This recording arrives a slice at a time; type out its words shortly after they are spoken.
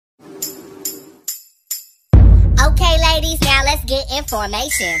Okay, ladies, now let's get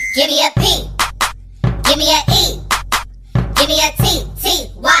information. Give me a P. Give me a E. Give me a T.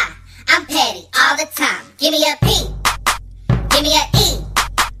 T-Y. I'm petty all the time. Give me a P. Give me a E.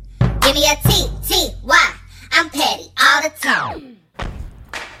 Give me a T. T-Y. I'm petty all the time.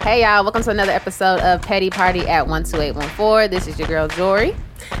 Hey y'all, welcome to another episode of Petty Party at 12814. This is your girl Jory.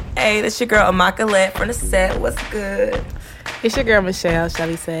 Hey, this your girl Amakalette from the set. What's good? It's your girl Michelle.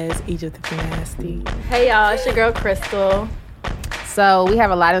 Shelly says Egypt if you nasty. Hey y'all, it's your girl Crystal. So we have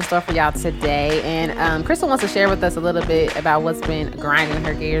a lot in store for y'all today, and Crystal wants to share with us a little bit about what's been grinding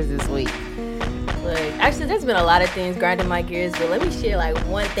her gears this week. Look, actually, there's been a lot of things grinding my gears, but let me share like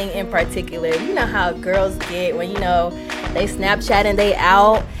one thing in particular. You know how girls get when, you know, they Snapchat and they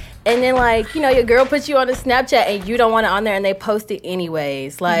out, and then like, you know, your girl puts you on a Snapchat and you don't want it on there and they post it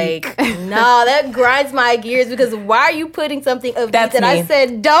anyways. Like, no, that grinds my gears because why are you putting something of that I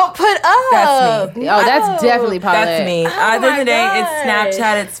said don't put up? That's me. Oh, that's definitely Paulette. That's me. At the end of the day, it's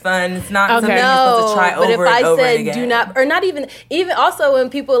Snapchat, it's fun. It's not something you're supposed to try over and over again. But if I said do not, or not even also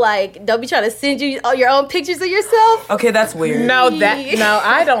when people like, don't be trying to send you all your own pictures of yourself. Okay, that's weird. No,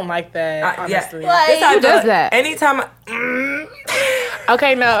 I don't like that, honestly. Yeah. Like, who does that? Anytime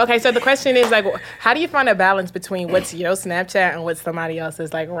Okay, so the question is like, how do you find a balance between what's your Snapchat and what's somebody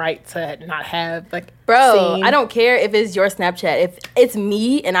else's like right to not have like? Bro, seen? I don't care if it's your Snapchat. If it's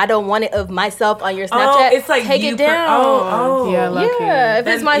me and I don't want it of myself on your Snapchat, it's like take you it down. Yeah, if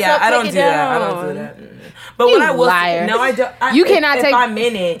it's myself, I don't take it do down. that. I don't do that. But what I will liar. no, I don't. You cannot if take I'm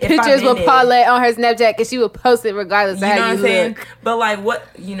in it, pictures with Paulette on her Snapchat because she would post it regardless of You know how what you I'm saying? look. But like what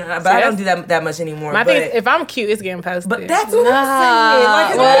but I don't do that much anymore. My thing is, if I'm cute, it's getting posted. But that's what I'm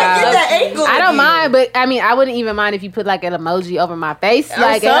saying. Like, get that angle. I don't again. mind, but I mean, I wouldn't even mind if you put like an emoji over my face.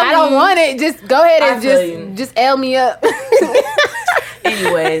 Like, if I something. don't want it, just go ahead I and feel you. just L me up.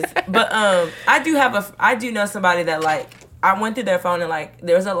 Anyways, but I do know somebody that like I went through their phone and like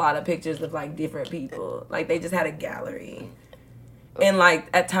there's a lot of pictures of like different people. Like they just had a gallery. And like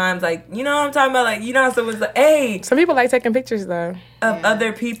at times like you know what I'm talking about, like you know how someone's like, hey, some people like taking pictures though of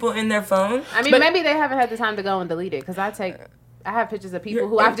other people in their phone. I mean, maybe they haven't had the time to go and delete it because I have pictures of people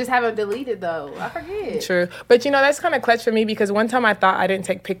who I just haven't deleted though. I forget. True. But you know, that's kind of clutch for me because one time I thought I didn't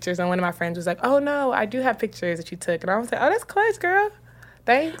take pictures and one of my friends was like, oh no, I do have pictures that you took. And I was like, oh, that's clutch, girl.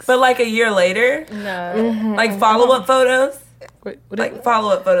 Thanks. But like a year later, No. like follow-up photos. What Like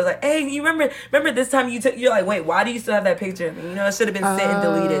follow-up photos, like, hey, you remember this time you're like, wait, why do you still have that picture of me? You know, it should have been sent and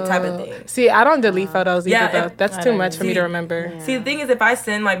deleted type of thing. See, I don't delete photos either, Yeah, though. That's too much for me to remember. See, the thing is, if I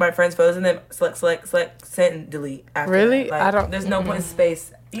send like my friends' photos and then select, send and delete. After Really? that. Like, I don't- There's no point in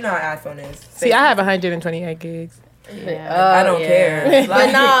space. You know how iPhone is. See, I have 128 gigs. I don't care. Like,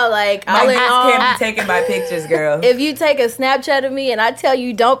 But no, like my all in kids all, can't be taken by pictures, girl. if you take a Snapchat of me and I tell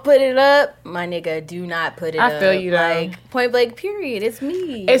you don't put it up, my nigga, do not put it up. I feel you, though. Like point blank, period. It's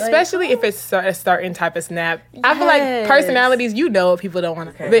me. Especially if it's a certain type of snap. I feel like Yes. personalities, you know what people don't want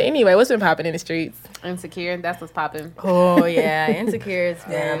to. Okay. But anyway, what's been popping in the streets? Insecure. That's what's popping. Oh yeah, insecure. Is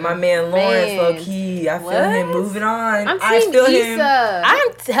Yeah, my man Lawrence, Man. low key. I feel him moving on. I'm I team feel Issa. him.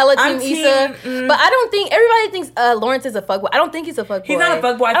 I'm hella I'm team Issa, team- but I don't think everybody thinks Lawrence is a fuckboy. I don't think he's a fuckboy. He's not a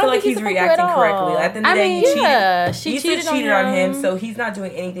fuckboy. I don't feel like think he's a fuckboy reacting at correctly. all. At the end of the day, he yeah, cheated. she Issa cheated on him, him. so he's not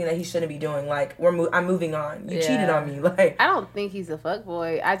doing anything that he shouldn't be doing. Like I'm moving on. You Yeah. cheated on me. Like I don't think he's a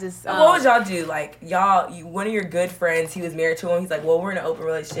fuckboy. I just what would y'all do? Like one of your good friends, he was married to him. He's like, well, we're in an open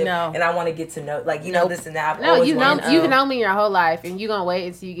relationship, No. and I want to get to know, like, you know, this and that. I've No, always you've wanted to known me your whole life, and you gonna wait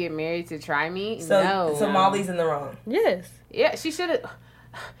until you get married to try me? So Molly's in the wrong. Yes. Yeah, she should have.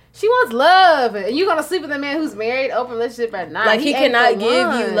 She wants love, and you gonna sleep with a man who's married, open relationship or not? Like, he ain't cannot the give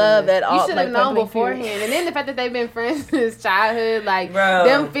one. you love at all, You should have like, known public beforehand, period. and then the fact that they've been friends since childhood, like Bro.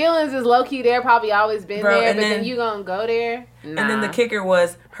 them feelings is low key. They're probably always been Bro, there, and but then then- you gonna go there. Nah. And then the kicker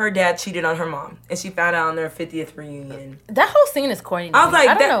was her dad cheated on her mom, and she found out on their 50th reunion. That whole scene is corny. To I was me. like,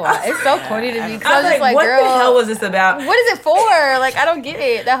 I don't that- know why. It's so corny to me. 'cause I was like, what girl, the hell was this about? What is it for? Like, I don't get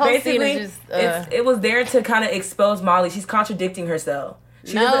it. That whole Basically, scene is just. it was there to kind of expose Molly. She's contradicting herself.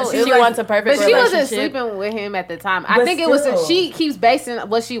 She wants a perfect But she wasn't relationship. sleeping with him at the time. I But think it was still. she keeps basing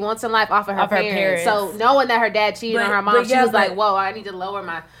what she wants in life off of her, parents. So knowing that her dad cheated on her mom, but she yeah, was like, but- "Whoa, I need to lower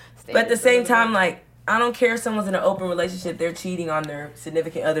my." But at the standards a same little time, bit." like, I don't care if someone's in an open relationship, they're cheating on their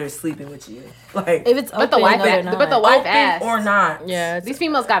significant other sleeping with you. Like, If it's but the open, wife, no, they're not. but the wife open asked, or not. Yeah, These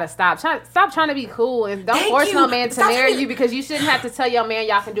females gotta stop. Stop trying to be cool and don't Thank force you. no man to Stop marry trying to- you because you shouldn't have to tell your man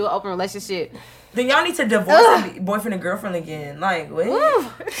y'all can do an open relationship. Then y'all need to divorce and be boyfriend and girlfriend again. Like, what?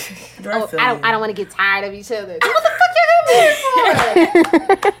 Oh, I I don't want to get tired of each other. What the fuck you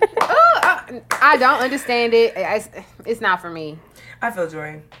here for? I don't understand it. It's not for me. I feel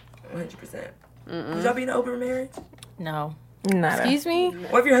Jory, 100%. Would y'all be in an open marriage? No. Nada. Excuse me?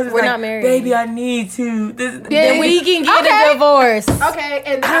 What if your husband's We're like, not married. baby, I need to. Then we can get a divorce. Okay,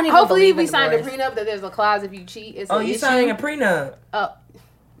 and I don't even hopefully believe we in signed a divorce. prenup that there's a clause if you cheat. It's Oh, an you issue. signing a prenup?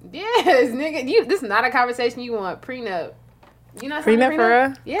 Yes, nigga. This is not a conversation you want. Prenup. You not signing Prenup a for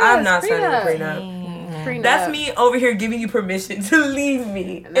real? Yes, I'm not signing a prenup. prenup. Prenup. That's me over here giving you permission to leave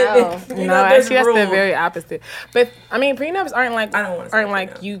me. No. You No, know, there's actually, that's the rules. very opposite. But I mean, prenups aren't like I don't wanna say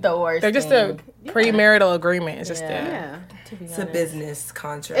prenup. you. The worst. They're just thing. a premarital agreement. It's just Yeah. It's a business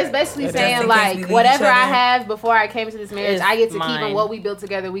contract. It's basically Just saying in case we like leave whatever each I other. have before I came into this marriage, It's I get to keep, mine. and what we built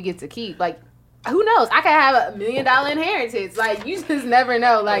together, we get to keep. Like, who knows? I could have $1 million inheritance. Like, you just never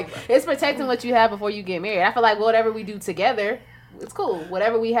know. Like, it's protecting what you have before you get married. I feel like whatever we do together, it's cool.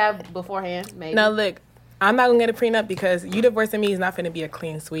 Whatever we have beforehand, maybe. No, look, I'm not gonna get a prenup because you divorcing me is not gonna be a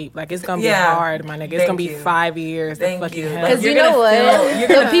clean sweep. Like it's gonna Yeah. be hard, my nigga. It's Thank gonna be you. 5 years. to Thank fucking you. hell. Like, Because you You're know gonna what? feel- you're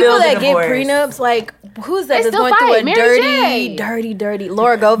gonna The people feel the that get divorce. prenups, like, who's that They that's still going fight. through a Mary J. dirty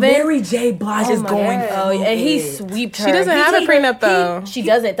Laura Govan? Mary J. Blige is my going God. through and he it. sweeped her. She doesn't have a prenup though. She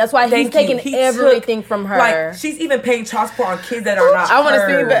doesn't. That's why he's Thank taking you. He everything took, from her. Like, she's even paying child support on kids that are not I want to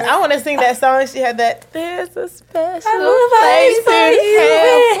hers. sing that. I want to sing that song. She had that. There's a special place place for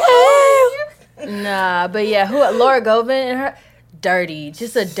in hell. Nah, but yeah, Laura Govan and her dirty,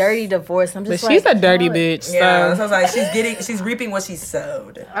 just a dirty divorce. I'm But just she's like, a dirty what? bitch. Yeah, So so it's like she's reaping what she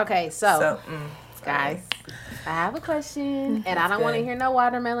sowed. Okay, so, So, guys, I have a question, and I don't good. want to hear no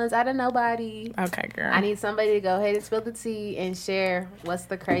watermelons out of nobody. okay, girl. I need somebody to go ahead and spill the tea and share what's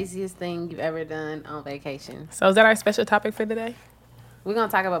the craziest thing you've ever done on vacation. So is that our special topic for today? We're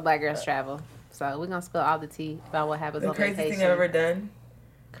gonna talk about Black girls travel, so we're gonna spill all the tea about what happens the on craziest vacation. thing I've ever done.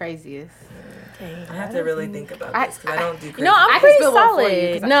 Craziest. I have to really think about this because I don't do crazy. No, I'm I can pretty spill one for you,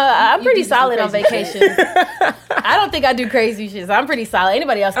 solid. 'cause No, I'm you pretty do some solid on crazy vacation. I don't think I do crazy shit. So I'm pretty solid.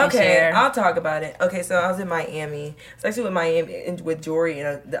 Anybody else can Okay, share? I'll talk about it. Okay, so I was in Miami. It's actually with Miami and with Jory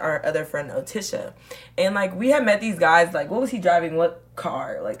and our other friend Otisha, and like we had met these guys. Like, what was he driving? What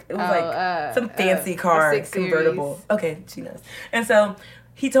car? Like it was some fancy car, 6 Series. convertible. Okay, she knows. And so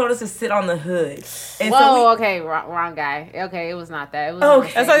he told us to sit on the hood. And Whoa, so okay, wrong guy. Okay, it was not that. It was. Oh, a okay.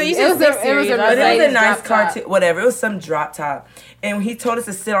 Mercedes. That's why you said it was 6 a, it was Series. a But But it was a Mercedes nice drop car top. too. Whatever. It was some drop top. And he told us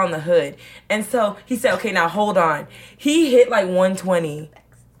to sit on the hood. And so he said, okay, now hold on. He hit like 120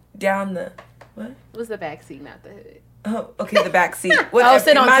 down the, what? It was the back seat, not the hood. Oh, okay, the back seat.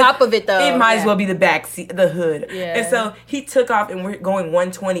 sit on top of it, though. It might as Yeah. well be the back seat, the hood. Yeah. And so he took off and we're going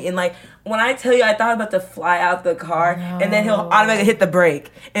 120. And like, when I tell you, I thought about to fly out the car and then he'll automatically hit the brake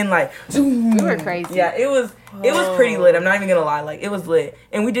and like, We were crazy. yeah, it was pretty lit. I'm not even gonna lie. Like, it was lit.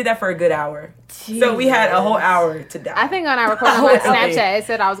 And we did that for a good hour. So we had a whole hour to die. I think on our recording on my Okay. Snapchat, it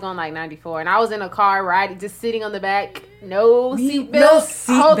said I was going like 94, and I was in a car riding, just sitting on the back, no seatbelt, no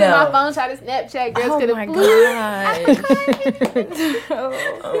seat holding my belt. phone, trying to Snapchat. Girls Oh could my have god.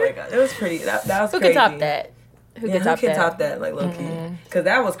 Oh my god, it was pretty. That was Who crazy. can top that? Who Yeah, can top who can that? top that? Like low key, because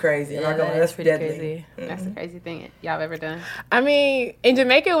that was crazy. I'm Yeah, not gonna lie, that that's is pretty deadly. crazy. That's the crazy thing y'all ever done. I mean, in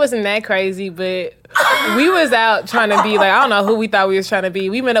Jamaica it wasn't that crazy, but we was out trying to be like, I don't know who we thought we was trying to be.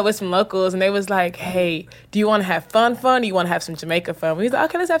 We met up with some locals and they was like, hey, do you want to have fun? Do you want to have some Jamaica fun? We was like,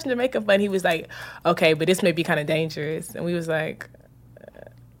 okay, let's have some Jamaica fun. He was like, okay, but this may be kind of dangerous. And we was like,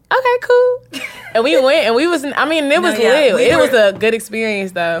 okay, cool. And we went and we was, it was yeah, lit. we It was were- a good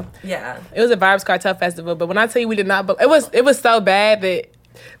experience though. Yeah, It was a Vibes Cartel Festival, but when I tell you we did not, it was so bad that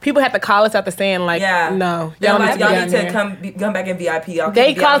people had to call us out the stand like, yeah. no, They're y'all like, don't y'all need need to come to come back in VIP. Y'all They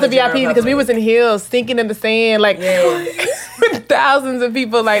can't be called out the in general VIP because we public. was in hills, sinking in the sand, like Yeah. with thousands of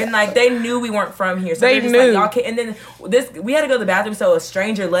people. Like, And like they knew we weren't from here, so They they're just knew. Like, y'all can't. And then we had to go to the bathroom, so a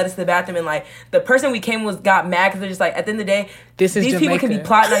stranger led us to the bathroom, and like the person we came with got mad because they're just like, at the end of the day, This is these people can be Jamaica.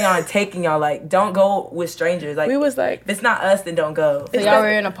 plotting on y'all and taking y'all. Like, don't go with strangers. Like, we was like, if it's not us, then don't go. So y'all were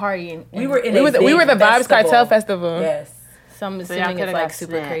in a party. And We were in. we a were the big Vibes festival. Cartel Festival. Yes. So I'm y'all assuming coulda it's like got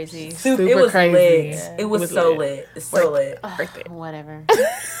super snatched. crazy. It Super was crazy. lit. Yeah. It was It was so lit. lit. It's so lit. Worth it. Whatever.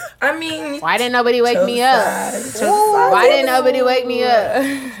 I mean, Why didn't nobody wake me up? Why didn't nobody wake me up?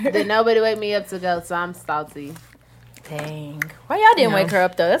 Did nobody wake me up to go? So I'm salty. Dang. Why y'all didn't wake her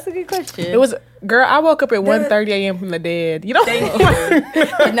up though? That's a good question. It was, girl, I woke up at 1:30 a.m. from the dead. You know, Thank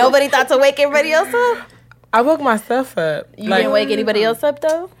you. Nobody thought to wake everybody else up? I woke myself up. You didn't wake anybody else up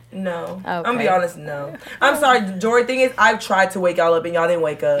though? No. I'm gonna Okay. be honest, no. I'm sorry, the Jory thing is I tried to wake y'all up and y'all didn't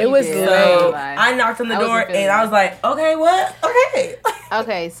wake up. It was did. late. So Lie. I knocked on the I wasn't door feeling and I it. was like, okay, what? Okay.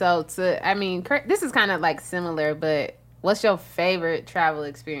 Okay, so this is kind of like similar, but what's your favorite travel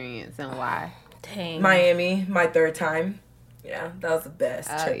experience and why? Dang. Miami, my third time. Yeah, that was the best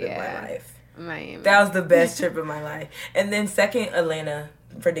Oh, trip in yeah. my life. Miami. That was the best trip of my life. And then second, Atlanta.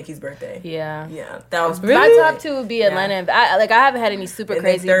 for Nikki's birthday. Yeah. Yeah, that was My top 2 would be Atlanta. And I haven't had any super and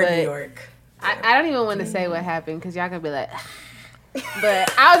crazy, then third, but New York. I don't even want to say what happened because y'all gonna be like.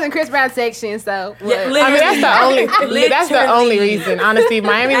 But I was in Chris Brown's section, so Yeah, what? I mean, that's the only. That's the only Literally. reason. Honestly,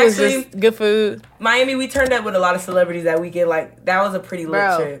 Miami was Actually- just good food. Miami, we turned up with a lot of celebrities that weekend. Like that was a pretty lit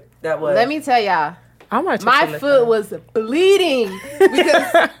Bro, trip. That was. Let me tell y'all, I'm gonna my foot was bleeding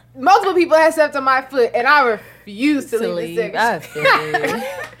because multiple people had stepped on my foot, and I refused to leave the I section. feel you.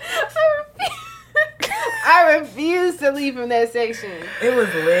 I refused to leave from that section. It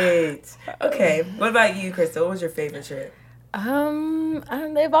was lit. Okay, what about you, Crystal? What was your favorite trip?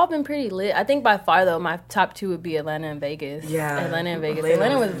 They've all been pretty lit. I think by far though, my top 2 would be Atlanta and Vegas. Yeah, Atlanta and Vegas.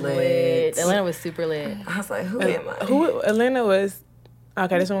 Atlanta Atlanta was was lit. lit. Atlanta was super lit. I was like, who am I? Who Atlanta was?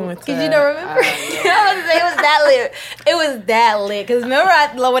 Okay, this one went to. Cause you don't remember? It was that lit. It was that lit. Cause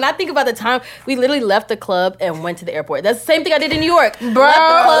remember, when I think about the time, we literally left the club and went to the airport. That's the same thing I did in New York. Left the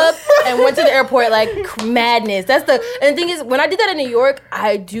club and went to the airport like madness. And the thing is, when I did that in New York,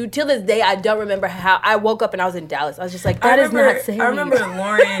 till this day, I don't remember how I woke up and I was in Dallas. I was just like, that is not safe. I remember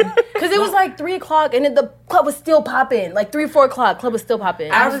Lauren. Cause it was like 3:00 and then the club was still popping. Like 3 or 4 o'clock, club was still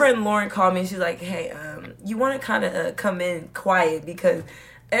popping. Our friend Lauren called me and she's like, hey, you want to kind of come in quiet because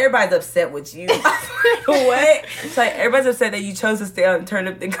everybody's upset with you. What? It's like everybody's upset that you chose to stay out and turn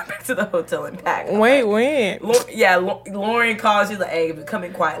up then come back to the hotel and pack. Wait, when? Lauren called. She's like, hey, come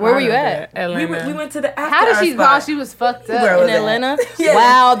in quiet. Where were you at? Atlanta. We went to the after How did hour she spot. call? She was fucked up. Where In was that? Atlanta? Yeah.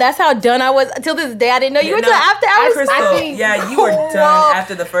 Wow, that's how done I was. Till this day, I didn't know you went to the after hours. Crystal, I think- yeah, you were done Whoa.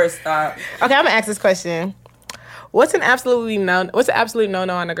 after the first stop. Okay, I'm gonna ask this question. What's an absolute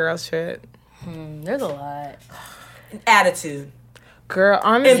no-no on a girl's trip? There's a lot. Attitude. Girl,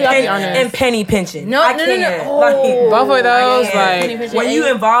 honestly, I'll be honest. And penny pinching. No, I no, no, can't. no. Like, Oh. Both of those, Yeah. like, when you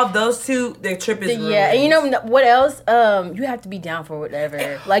involve those two, the trip is ruined. Yeah, and you know what else? You have to be down for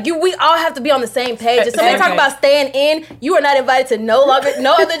whatever. Like we all have to be on the same page. If somebody talk Okay. about staying in, you are not invited to no other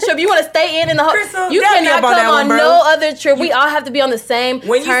trip. You want to stay in the Crystal, you dab me cannot up on come that on one, bro. no other trip. We all have to be on the same.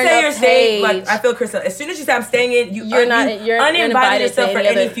 When you turn say up you're staying, page. like I feel, Crystal, as soon as you say I'm staying in, You're not- you're uninvited uninvited yourself to for any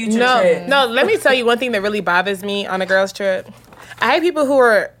any other- future trip. no, let me tell you one thing that really bothers me on a girl's trip. I hate people who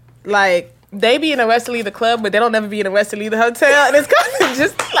are like, they be in a rush to leave the club, but they don't never be in a rush to leave the hotel, and it's kind of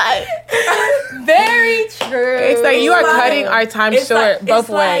just like, very true. it's like you are Like, cutting our time it's short like- both it's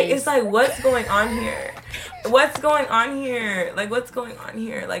like- ways. It's like, what's going on here? What's going on here? Like, what's going on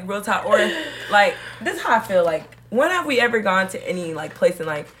here? Like, real talk. Or, like, this is how I feel. Like, when have we ever gone to any, like, place and,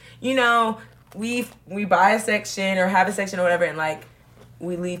 like, you know, we buy a section or have a section or whatever, and, like,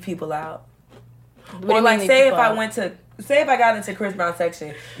 we leave people out? What do Or, you like, mean say if people I out? went to... Say if I got into Chris Brown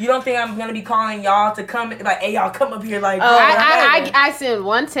section, you don't think I'm gonna be calling y'all to come, like, hey, y'all come up here, like, I send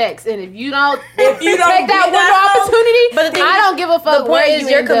one text, and if you don't don't take that get window that out- opportunity, But the thing I is, don't give a fuck the where point is you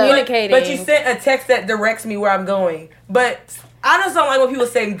you're end up. communicating. But you sent a text that directs me where I'm going. But I just don't like when people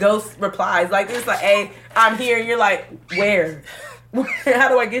say ghost replies. Like, it's like, hey, I'm here, and you're like, where? How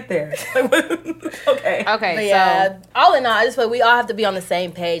do I get there? Like, okay. Okay, But yeah, all in all, I just feel like we all have to be on the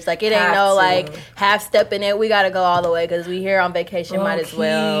same page. Like it ain't Have no to. like half stepping it. We gotta go all the way because we here on vacation. Might as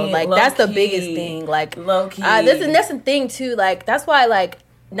well. Low-key, Like that's the low-key. biggest thing. Like Low-key. that's the thing too. Like that's why like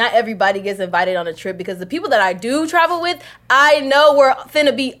not everybody gets invited on a trip because the people that I do travel with, I know we're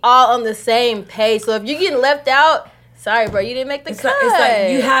finna be all on the same page. So if you're getting left out, sorry, bro, you didn't make the cut. It's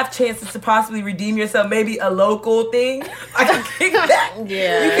like you have chances to possibly redeem yourself. Maybe a local thing. I can kick back.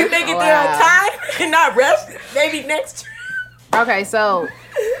 Yeah. You can make it there on time and not rush. Maybe next trip. Okay, so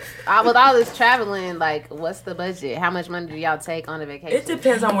with all this traveling, like, what's the budget? How much money do y'all take on a vacation? It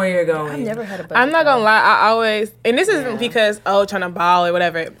depends on where you're going. I've never had a budget. I'm not gonna lie, I always, and this isn't because trying to ball or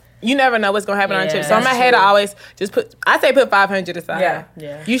whatever. You never know what's gonna happen on a trip. So in my that's head, true. I always just put 500 aside.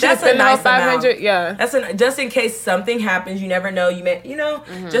 Yeah. You should That's a spend the whole nice amount. 500. Yeah. That's just in case something happens. You never know. You may,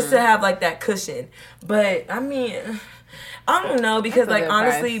 just to have like that cushion. But I mean, I don't know because That's a like good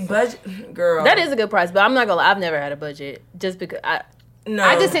honestly, budget, girl. That is a good price, but I'm not gonna lie. I've never had a budget just because no.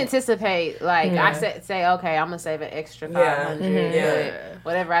 I just anticipate, like, I say, okay, I'm gonna save an extra 500, Yeah. but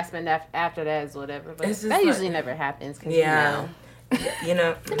whatever I spend after that is whatever. But It's just that like- usually never happens. 'Cause, Yeah. You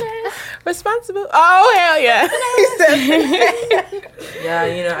know. Responsible. Oh hell yeah.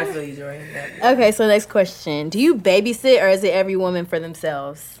 Yeah. I feel you, Jordan. Yeah. Okay, so next question. Do you babysit or is it every woman for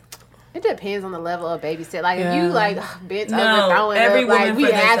themselves? It depends on the level of babysit. Like, if Yeah. you, like, bent No, over, throwing every up, like, woman we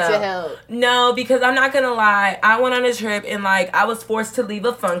for have to themselves. help. No, because I'm not gonna lie. I went on a trip and like I was forced to leave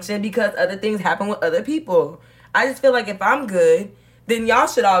a function because other things happen with other people. I just feel like if I'm good, then y'all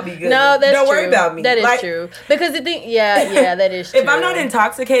should all be good. No, that's Don't true. worry about me. That is Like, true. Because the thing, yeah, that is true. If I'm not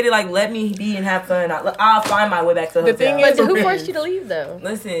intoxicated, like, let me be and have fun. I'll find my way back to the hotel. thing But is- who forced you to leave though?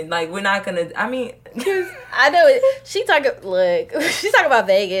 Listen, like, we're not gonna. I mean, I know it. She's talking about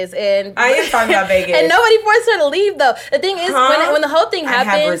Vegas, and I am talking about Vegas. and nobody forced her to leave though. The thing is, when the whole thing I have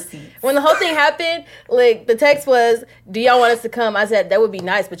happened, receipts. like the text was, "Do y'all want us to come?" I said that would be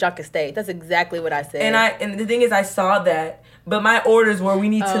nice, but y'all can stay. That's exactly what I said. And the thing is, I saw that, but my orders were we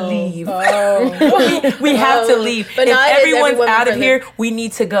need to leave. Oh. we have to leave. But if nowadays, everyone's everyone's out of friendly. here, we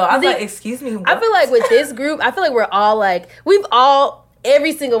need to go. I was The- like, excuse me. I feel like with this group, I feel like we're all like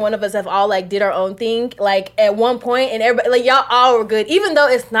every single one of us have all like did our own thing like at one point, and everybody like y'all all were good, even though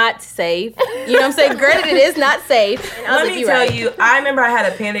it's not safe. You know what I'm saying? Granted, it is not safe. And I was Let like, me "You tell right." you, I remember I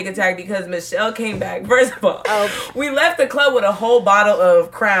had a panic attack because Michelle came back. First of all, we left the club with a whole bottle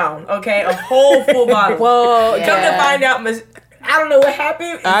of Crown, okay? A whole full bottle. Whoa, Come to find out, I don't know what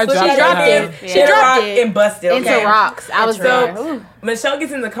happened. I So dropped dropped it. it. She She dropped dropped it. and busted, okay? Into rocks. I was there. So Ooh. Michelle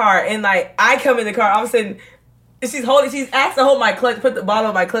gets in the car and like I come in the car. All of a sudden, she's asked to hold my clutch, put the bottle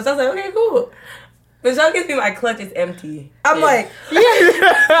in my clutch. I was like, okay, cool. Michelle gives me my clutch, it's empty. I'm like,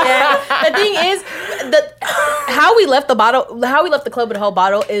 Yeah. The thing is, how we left the club with a whole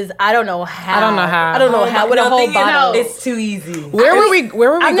bottle is I don't know how. I don't know how. I don't know how with a no, whole thing is, bottle. it's too easy. Where were we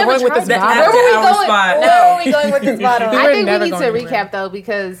I've never going with this tried that. bottle? Where were we After hour going? spot. Where were we going with this bottle? We I were think we never need to going anywhere. recap though,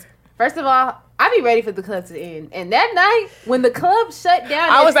 because first of all, I be ready for the club to end. And that night, when the club shut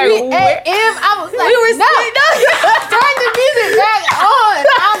down I at was like, 3 where- a.m., I was like, We were no, turn the music back on.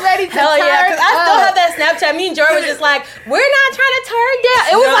 I'm ready to Hell turn yeah, because I still up. have that Snapchat. Me and Jordan was just like, we're not trying to turn down.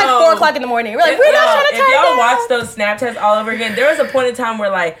 It was like No. 4 o'clock in the morning. We're like, we're not trying to turn If y'all down. watch those Snapchats all over again, there was a point in time where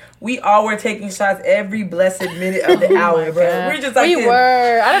like we all were taking shots every blessed minute of the hour, bro. We're just like We this.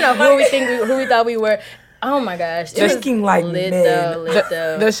 were. I don't know who we thought we were. Oh my gosh. It was Drinking like lit men.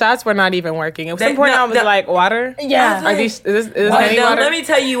 though. The shots were not even working. At some They- point, no, I was no. like, water? Yeah. Are these, is this But any no, water? let me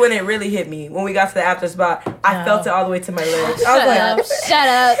tell you when it really hit me. When we got to the after spot, I felt it all the way to my legs. I was Shut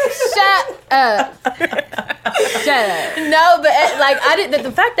like, up. Shut up. Shut up. No, but like I did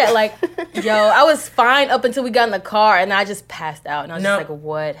the fact that like I was fine up until we got in the car and I just passed out and I was No. just like,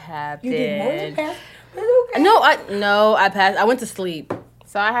 what happened? you did more than that? It's okay. No, I passed. I went to sleep.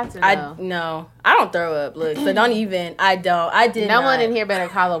 So I have to know. I don't throw up. Look, so don't even. I don't. I did. No not. one in here better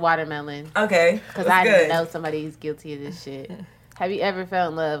call a watermelon. Okay, Because that's I good. know somebody who's guilty of this shit. Have you ever fell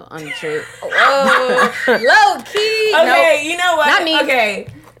in love on a trip? Oh, low key. Okay, you know what? Not me. Okay,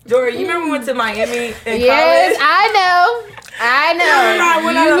 Dory, you remember we went to Miami in Yes, college? I know.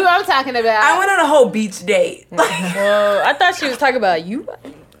 went You on know a- who I'm talking about. I went on a whole beach date. Whoa, I thought she was talking about you.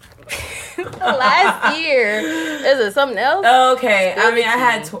 Last year. Is it something else? Okay, I mean I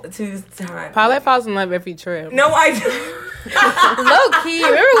had 2 times. Paulette falls in love every trip. No, I. Low key.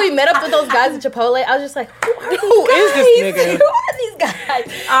 Remember we met up with those guys at Chipotle? I was just like, who are these Who guys? is this nigga? Who are these guys?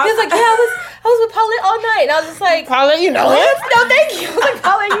 He was like, yeah, I was with Paulette all night. And I was just like, Paulette, you know him? no, thank you. I was like,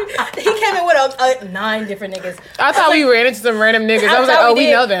 Paulette, he came in with 9 different niggas. I thought we ran into some random niggas. I was like, thought oh, we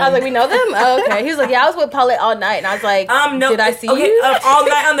did. know them. I was like, we know them? Oh, okay. He was like, yeah, I was with Paulette all night. And I was like, No. did I see okay, you? all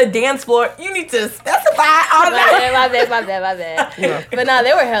night on the dance floor. You need to specify all night. My bad. But nah,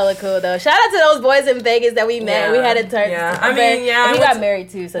 they were hella cool though. Shout out to those boys in Vegas that we met. Yeah. We had a turn. Yeah. I mean, yeah, And he I got went married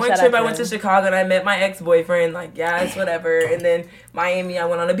too. So One shout trip out I to went to him. Chicago and I met my ex-boyfriend. Like, yeah, it's whatever. And then Miami, I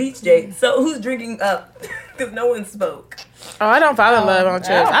went on a beach date. So who's drinking up? Because no one spoke. Oh, I don't fall in love on trips.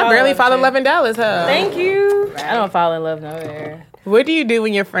 don't I fall barely in fall in trips. love in Dallas, huh? Thank you. I don't fall in love nowhere. What do you do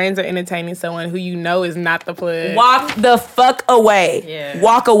when your friends are entertaining someone who you know is not the plug? Walk the fuck away. Yeah.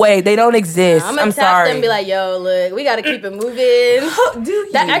 Walk away. They don't exist. I'm gonna tap sorry. them and be like, yo, look, we gotta keep it moving. do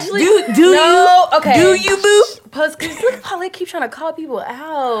you? That actually do no, you? okay. Do you, boo? Cause look, Paulette keep trying to call people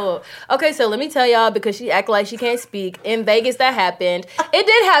out. Okay, so let me tell y'all, because she act like she can't speak. In Vegas, that happened. It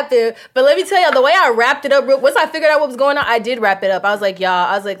did happen, but let me tell y'all, the way I wrapped it up, once I figured out what was going on, I did wrap it up. I was like,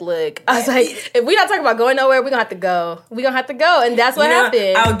 y'all, look, if we not talking about going nowhere, we gonna have to go. We gonna have to go, and that's what You know,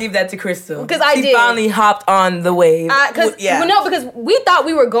 happened. I'll give that to Crystal. 'Cause I she did. finally hopped on the wave. Because yeah. because we thought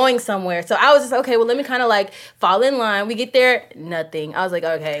we were going somewhere, so I was just okay. Well, let me kind of like fall in line. We get there, nothing. I was like,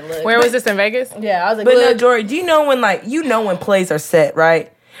 okay, look. Where was this, in Vegas? Yeah, I was like, But no, look. Jory, do you know when when plays are set,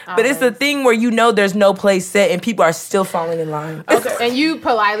 right? But it's the thing where you know there's no place set and people are still falling in line. Okay. And you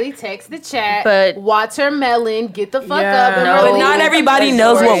politely text the chat, But- watermelon, get the fuck Yeah. up. And No, really But not leave. everybody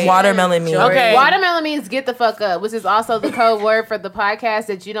knows what watermelon means. Jory. Okay. Watermelon means get the fuck up, which is also the code word for the podcast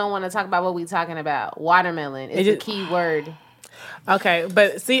that you don't want to talk about what we talking about. Watermelon is the just- key word. Okay,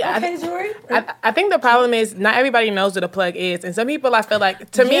 but see, Okay, Jory. I think the problem is not everybody knows what a plug is, and some people I feel like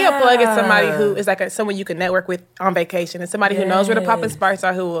to me a plug is somebody who is like someone you can network with on vacation, and somebody who knows where the poppin' spots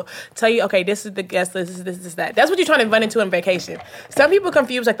are, who will tell you, okay, this is the guest list, this is that. That's what you're trying to run into on vacation. Some people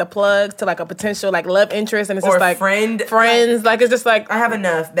confuse like the plugs to like a potential like love interest, and it's just like friends. Like it's just like I have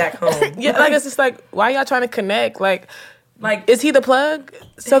enough back home. yeah, like it's just like why y'all trying to connect? Like is he the plug?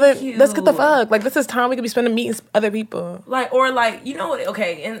 So then let's get the fuck. Like this is time we could be spending meeting other people. Like or like you know what?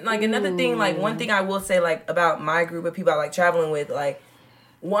 Okay, and like another thing, like one thing I will say like about my group of people I like traveling with, like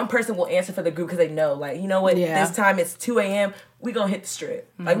one person will answer for the group because they know, like you know what? This time it's 2 a.m. We gonna hit the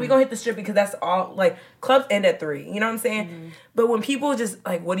strip. Like we gonna hit the strip because that's all. Like clubs end at 3. You know what I'm saying? But when people just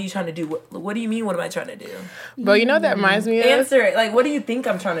like, what are you trying to do? What do you mean? What am I trying to do? Bro, you know what that reminds me of? Answer it. Like what do you think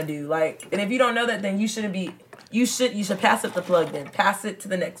I'm trying to do? Like, and if you don't know that, then you shouldn't be. You should pass up the plug then. Pass it to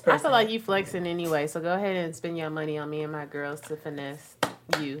the next person. I feel like you flexing anyway, so go ahead and spend your money on me and my girls to finesse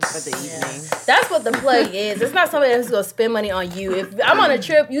you for the evening. That's what the plug is. It's not somebody that's gonna spend money on you. If I'm on a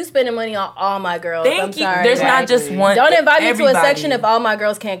trip, you spending money on all my girls. Thank you. Sorry. There's not just one. Don't invite me to a everybody. section if all my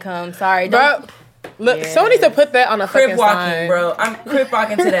girls can't come. Sorry. Bro, look, someone needs to put that on a Crip fucking walking, sign. bro. I'm crip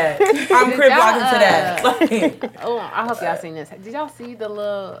walking to that. I'm crip walking to that. Like, Oh, I hope y'all seen this. Did y'all see the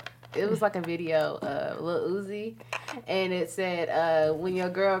little? It was like a video of Lil Uzi, and it said, when your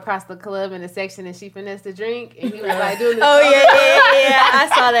girl crossed the club in the section and she finessed the drink, and he was like doing this. Oh, yeah. I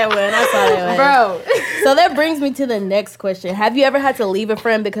saw that one. Bro. So that brings me to the next question. Have you ever had to leave a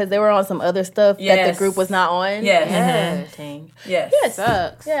friend because they were on some other stuff that the group was not on? Yes. Dang. yes. Yes.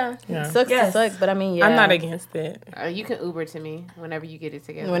 Sucks. Yeah. Yeah. Sucks to suck, but I mean, yeah. I'm not against it. You can Uber to me whenever you get it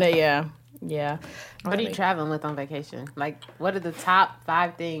together. Yeah. What are you traveling with on vacation? Like, what are the top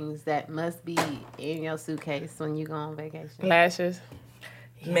 5 things that must be in your suitcase when you go on vacation? Lashes.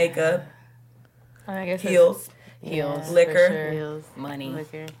 Makeup. I guess Heels. Heels. Liquor. for sure. Heels, Money.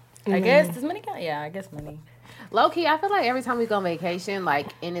 liquor. I guess. Does money count? Yeah, I guess money. Low key, I feel like every time we go on vacation, like,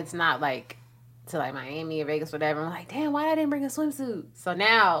 and it's not like to like Miami or Vegas or whatever, I'm like, damn, why I didn't bring a swimsuit? So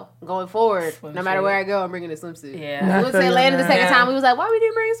now, going forward, no matter where I go, I'm bringing a swimsuit. Yeah. We went to Atlanta the second time, we was like, why we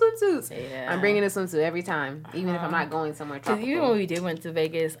didn't bring a swimsuit? Yeah. I'm bringing a swimsuit every time, even if I'm not going somewhere Because tropical. even when we did went to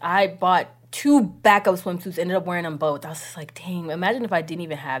Vegas, I bought 2 backup swimsuits, ended up wearing them both. I was just like, dang, imagine if I didn't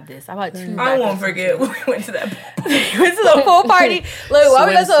even have this. I bought 2 I won't forget when we went to that. We went to the pool party. Look, while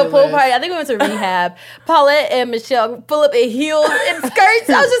we went to a pool party, I think we went to rehab. Paulette and Michelle pull up in heels and skirts.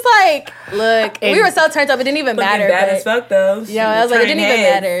 I was just like, look, we were so turned up, it didn't even matter. Bad as fuck though. Yeah, I was like, it didn't even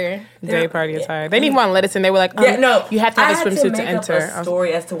matter. Day party attire. They didn't even want to let us in. They were like, you have to have a swimsuit to enter. I had to make up a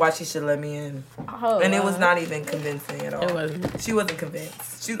story as to why she should let me in. Oh, And it was not even convincing at all. It wasn't. She wasn't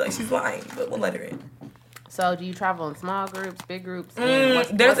convinced. She's like, she's lying, but we'll let her in. So, do you travel in small groups, big groups? And what's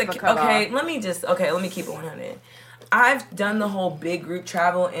There's the cutoff? let me keep it 100. I've done the whole big group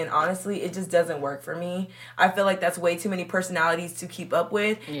travel, and honestly, it just doesn't work for me. I feel like that's way too many personalities to keep up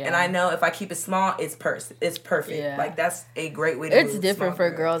with, and I know if I keep it small, it's perfect. Yeah. Like that's a great way to. It's move different small for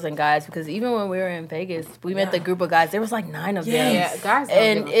group. girls and guys because even when we were in Vegas, we met the group of guys. There was like 9 of them. Yeah, guys don't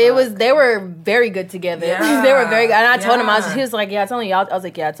And give a fuck. they were very good together. Yeah. They were very good. And I told him, Yeah. he was like, yeah, it's only y'all. I was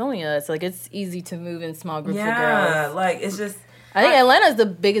like, yeah, it's only us. Like, it's easy to move in small groups of Yeah, girls. like it's just. I think Atlanta's the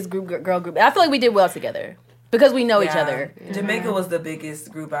biggest girl group. I feel like we did well together because we know each other. Jamaica was the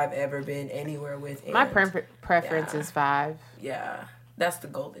biggest group I've ever been anywhere with. My and preference is 5. Yeah, that's the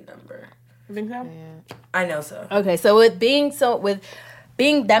golden number. You think so? Yeah. I know so. Okay, so with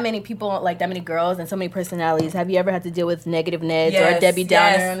being that many people, like that many girls and so many personalities, have you ever had to deal with negative Neds or a Debbie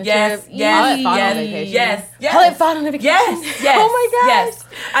Downer on the trip? Yes. Probably fought on the vacation. Yes. Oh my gosh. Yes.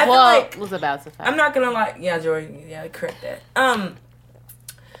 I feel Well, like was about to fight. I'm not gonna lie. Yeah, Jordan. Yeah, correct that.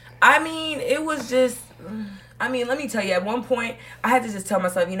 I mean, it was just. I mean, let me tell you. At one point, I had to just tell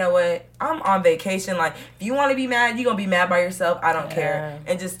myself, you know what? I'm on vacation. Like, if you want to be mad, you're gonna be mad by yourself. I don't care,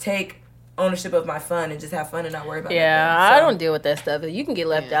 and just take ownership of my fun and just have fun and not worry about. Yeah, anything. I So, don't deal with that stuff. You can get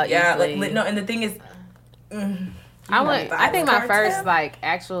left out Yeah, easily. like no, and the thing is. I think my Cartel? first like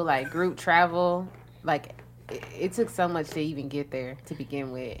actual like group travel, like it took so much to even get there to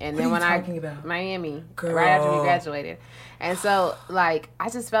begin with, and then What when are you talking about? Miami Girl. right after we graduated, and so like I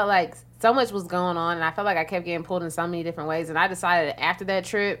just felt like so much was going on, and I felt like I kept getting pulled in so many different ways, and I decided after that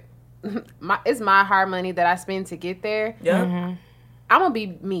trip, it's my hard money that I spend to get there. Yeah. I'm gonna be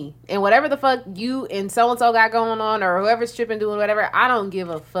me, and whatever the fuck you and so got going on, or whoever's tripping doing whatever, I don't give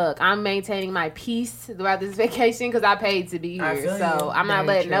a fuck. I'm maintaining my peace throughout this vacation because I paid to be I here, feel so you. I'm not Very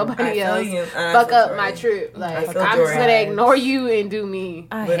letting true. nobody I feel else you, and I fuck feel up Tori. my trip. Like feel I'm just Tori. gonna ignore you and do me.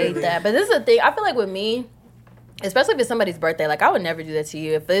 I Literally. hate that. But this is the thing. I feel like with me, Especially if it's somebody's birthday, like I would never do that to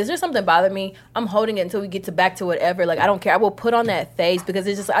you. If there's just something bothering me, I'm holding it until we get back to whatever. Like I don't care. I will put on that face because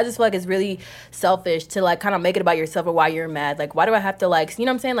I just feel like it's really selfish to like kind of make it about yourself or why you're mad. Like why do I have to like, you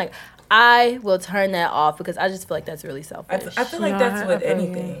know what I'm saying? Like I will turn that off because I just feel like that's really selfish. I feel like that's with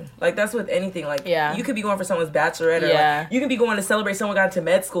anything. Like that's with anything. Like you could be going for someone's bachelorette, or like, you could be going to celebrate someone got to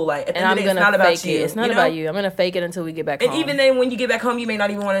med school. Like at the end of the day, it's not about you. It's not about you. I'm gonna fake it until we get back home. And even then, when you get back home, you may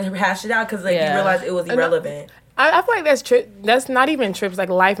not even want to hash it out because like you realize it was irrelevant. I feel like that's not even trips, like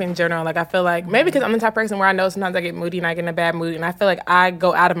life in general. Like I feel like maybe because I'm the type of person where I know sometimes I get moody and I get in a bad mood, and I feel like I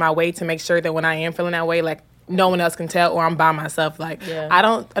go out of my way to make sure that when I am feeling that way, like no one else can tell or I'm by myself. Like I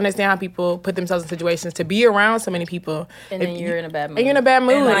don't understand how people put themselves in situations to be around so many people. And then you're in a bad mood. And you're in a bad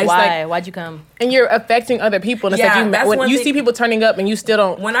mood. Like, why? Why'd you come? And you're affecting other people. And it's like when you see people turning up and you still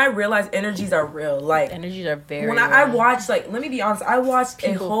don't. When I realize energies are real, like energies are very when real. I watched, like, let me be honest, I watched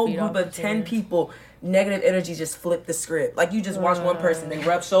a whole group of 10 people. Negative energy just flip the script. Like you just watch one person, they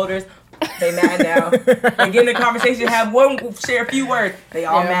rub shoulders, they mad now. They get in a conversation, share a few words, they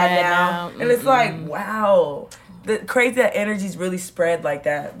all mad now. And it's like, wow, the crazy that energies really spread like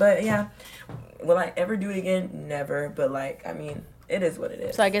that. But yeah, will I ever do it again? Never. But like, I mean, it is what it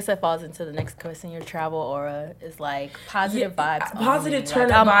is. So I guess that falls into the next question. Your travel aura is like positive vibes. Positive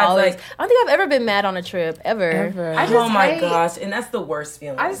turn up vibes. Always, I don't think I've ever been mad on a trip ever. Oh my gosh, and that's the worst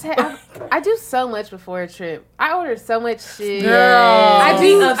feeling. I do so much before a trip. I order so much shit. Girl, I do.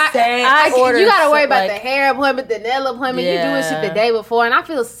 You gotta worry about the hair appointment, the nail appointment. You doing shit the day before, and I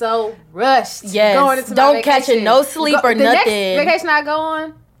feel so rushed. Yes. Going into don't my catch it, no sleep or the nothing. Next vacation I go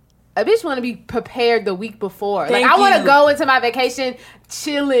on, a bitch want to be prepared the week before. Thank I want to you. go into my vacation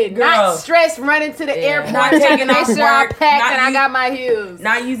chilling, not stressed, running to the airport, Not taking make off sure I work, packed and I got my heels.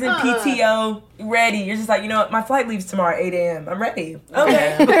 Not using PTO, ready. You're just like, you know what, my flight leaves tomorrow at 8 a.m. I'm ready.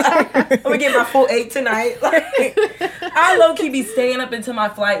 Okay. I'm gonna get my full 8 tonight. Like, I low-key be staying up until my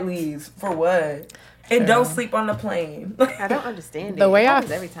flight leaves. For what? And don't sleep on the plane. I don't understand the way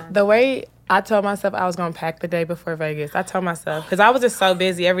every time. The way I told myself I was going to pack the day before Vegas. I told myself, because I was just so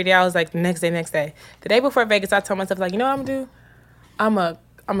busy. Every day I was like, next day. The day before Vegas, I told myself, like, you know what I'm going to do? I'm going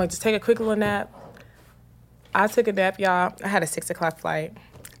to just take a quick little nap. I took a nap, y'all. I had a 6 o'clock flight.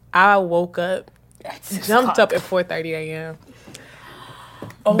 I woke up, jumped up at 4:30 a.m.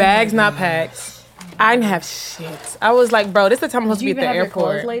 Bags not packed. I didn't have shit. I was like, bro, this is the time I'm supposed to be at the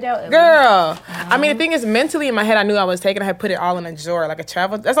airport. Laid out Girl. I mean, the thing is, mentally in my head, I knew I was taking. I had put it all in a drawer, like a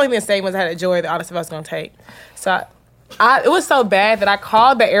travel. That's the only thing saying was I had a drawer of all the stuff I was going to take. So it was so bad that I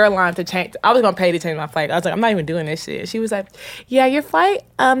called the airline to change. I was going to pay to change my flight. I was like, I'm not even doing this shit. She was like, yeah, your flight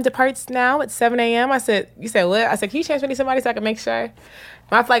departs now at 7 a.m. I said, you said what? I said, can you transfer me to somebody so I can make sure?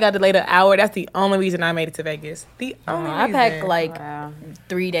 My flight got delayed an hour. That's the only reason I made it to Vegas. The only reason. I packed like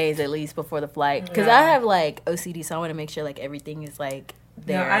 3 days at least before the flight. Because I have like OCD, so I want to make sure like everything is like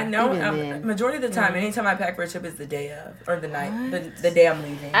there. Yeah, I know. Majority of the time, anytime I pack for a trip is the day of or the night, the day I'm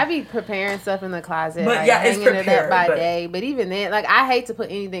leaving. I be preparing stuff in the closet, but like, yeah, it's hanging prepared it up by day. But even then, like I hate to put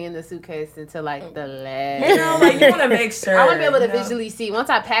anything in the suitcase until like the last. You know, like you want to make sure. I want to be able to visually see. Once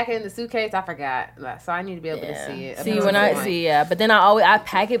I pack it in the suitcase, I forgot. Like, so I need to be able to see it. See when I see, but then I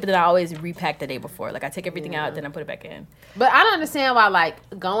pack it, but then I always repack the day before. Like I take everything out, then I put it back in. But I don't understand why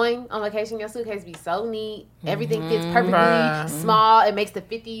like going on vacation, your suitcase be so neat. Everything fits perfectly small. It makes the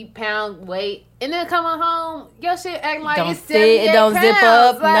 50-pound weight. And then coming home, your shit acting like don't it's fit, it don't zip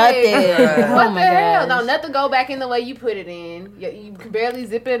up, like, nothing. What the hell? Don't nothing go back in the way you put it in. You can barely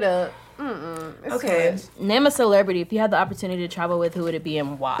zip it up. It's okay. Name a celebrity. If you had the opportunity to travel with, who would it be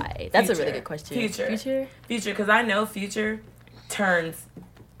and why? That's a really good question. Future, because I know Future turns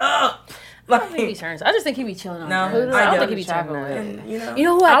up. Like, I don't think he turns. I just think he be chilling on. No, I don't think he be traveling turning. with. You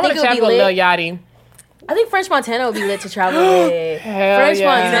know who I think would be Lil lit? Yachty. I think French Montana would be lit to travel with. Hell yeah.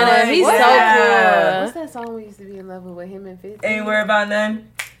 Montana, he's so cool. What's that song we used to be in love with him and 50? Ain't worried about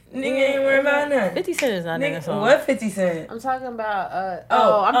none. Nigga ain't worried about none. 50 Cent is not in that song. What 50 Cent? I'm talking about,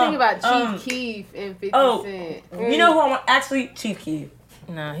 I'm thinking about Chief Keef and 50 Cent. You know who I want? Actually, Chief Keef.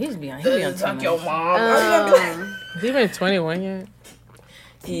 Nah, he be on too Fuck much. your mom. Is he even 21 yet?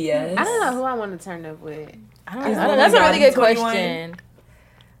 Yes. I don't know who I want to turn up with. I don't know. That's a really good question.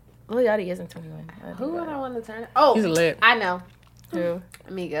 Lil Yachty isn't 21. Who would I want to turn up? Oh, He's lit. I know. Who?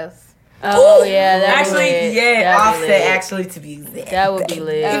 Amigos. Oh, yeah. That'd Actually, be lit. yeah, That'd be Offset, lit. actually, to be exact. That would be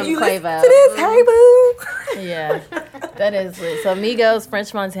lit. If you listen Quavo. to this, hey, boo. Yeah. That is lit. So, Migos,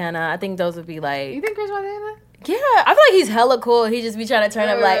 French Montana, I think those would be You like... think Chris Montana? Yeah, I feel like he's hella cool. He just be trying to turn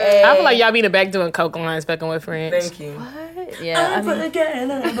up like, hey. I feel like y'all be in the back doing coke lines fucking with friends. Thank you. What? Yeah, I mean,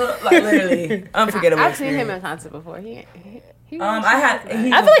 Unforgettable. Like, literally, unforgettable I've seen him experience. in concert before. He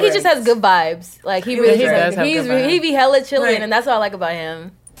I feel like he just has good vibes. Like he really he does have good vibes. he be hella chilling, Like- and that's what I like about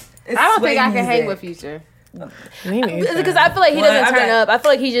him. I don't think I can hang with Future. Me neither. Because I feel like he Well, doesn't I turn bet- up. I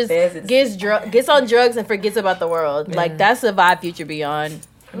feel like he just Fez is- gets on drugs and forgets about the world. Like that's the vibe Future be on.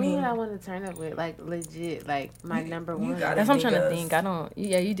 Who would I want to turn up with? Like legit, like my number one. gotta That's what I'm trying to Migos. think. I don't.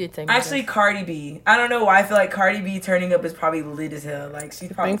 Yeah, you did take me. Actually, Cardi B. I don't know why I feel like Cardi B turning up is probably lit as hell. Like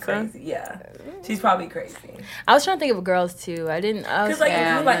she's probably Think so? crazy. Yeah, she's probably crazy. I was trying to think of girls too. I didn't. I was Cause like,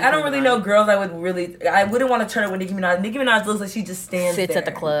 Yeah, I don't really know girls. I wouldn't want to turn up with Nicki Minaj. Nicki Minaj looks like she just stands sits there at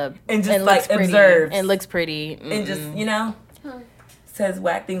the club and just looks like pretty, observes and looks pretty and just says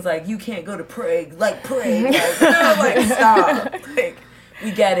whack things like you can't go to Prague like Prague. Like stop. Like we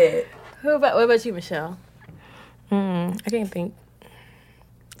get it. What about you, Michelle? I can't think.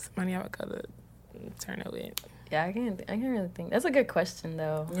 Somebody I would go to turn up with. Yeah, I can't really think. That's a good question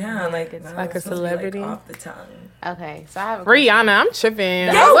though. Yeah, like It's like a celebrity. off the tongue. Okay, so I have a Rihanna, I'm tripping.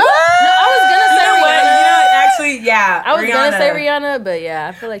 Yeah, I was gonna say You know what? Rihanna. You know, actually, yeah. I was gonna say Rihanna, but yeah,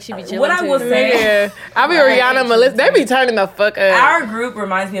 I feel like she be chilling What I too. will say- Nigga, I be Rihanna, Melissa. They be turning the fuck up. Our group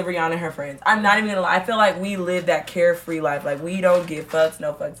reminds me of Rihanna and her friends. I'm not even gonna lie. I feel like we live that carefree life. Like we don't give fucks,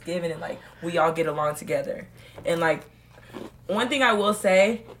 no fucks given, and like we all get along together. And like one thing I will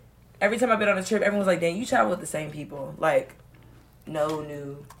say, every time I've been on a trip, everyone's like, "Dang, you travel with the same people." Like no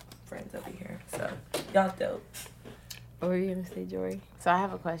new friends over here. So y'all dope. What were you gonna say, Jory? So I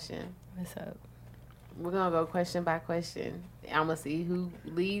have a question. What's up? We're gonna go question by question. I'm gonna see who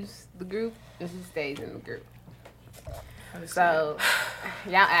leaves the group and who stays in the group. So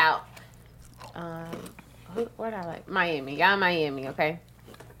y'all out. Where did I like Miami? Y'all in Miami, okay?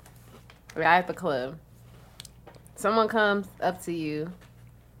 We're at the club. Someone comes up to you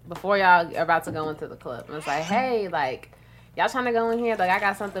before y'all are about to go into the club and it's like, hey, like, y'all trying to go in here? Like, I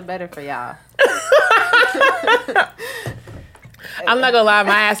got something better for y'all. I'm not gonna lie,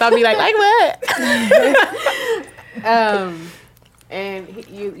 my ass. I'll be like what? And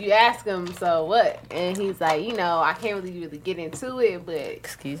you ask him, so what? And he's like, I can't really get into it, but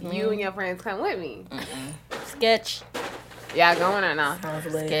Excuse me? you and your friends come with me. Sketch. Y'all going or not? Sounds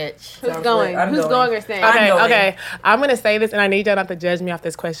lit. Sketch. Who's Sounds going? lit. I'm Who's going. going or staying? Okay, going. okay. I'm gonna say this, and I need y'all not to judge me off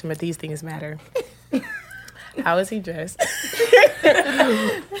this question, but these things matter. How is he dressed?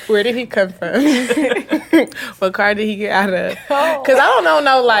 Where did he come from? What car did he get out of? Because I don't know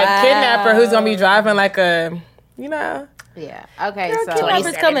no kidnapper who's gonna be driving like a, Yeah. Okay. So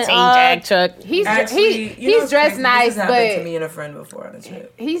kidnappers coming 2017 up. Jag truck. he's Actually, he's dressed nice, This has happened to but me and a friend before on a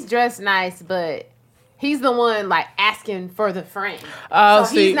trip. he's dressed nice, but he's the one like asking for the friend. Oh,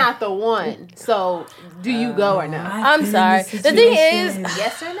 So see. he's not the one. So do you go or not? I'm sorry. The thing is,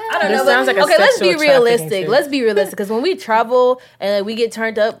 Yes or no? I don't This know. sounds But, like a okay, let's be sexual trafficking realistic. too. Let's be realistic. Because when we travel and we get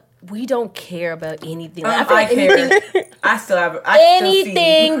turned up, we don't care about anything. Like, I feel I like care. anything, I still have. I still see.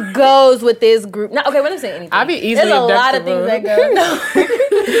 anything goes with this group. No, okay, when I say anything, I'll be easily there's a lot of abductable. things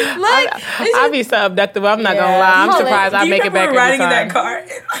that go. Like, I'll be so abductable. I'm not gonna Yeah. lie. I'm Hold on. surprised I Do you make it back remember every riding in time. that car?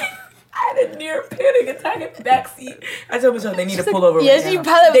 I had a near panic attack in the backseat. I told Michelle they need to pull over. yes, right you now.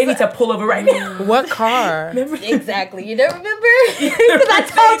 probably. They need to pull over right now. What car? Remember? Exactly. You don't remember? Because I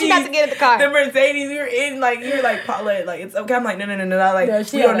told you not to get in the car. The Mercedes, we were in, like, you were like, Paula, like, it's okay. I'm like, no. Like, No,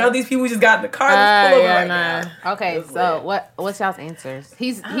 she we don't had know a- these people. We just got in the car. Let's pull over Yeah, right nah. now. Okay, That's so lit. what's y'all's answers?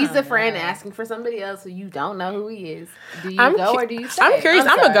 He's the friend asking for somebody else who you don't know who he is. Do you I'm go cu- or do you stay? I'm curious.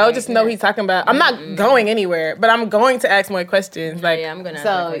 I'm gonna go sorry. just to know who he's talking about. I'm not going anywhere, but I'm going to ask more questions. Like, Yeah, I'm gonna. So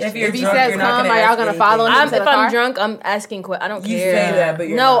ask if, that you're he drunk, says you're not come, gonna are y'all ask gonna anything. follow him to if the car? I'm drunk, I'm asking. I don't You care. say that, but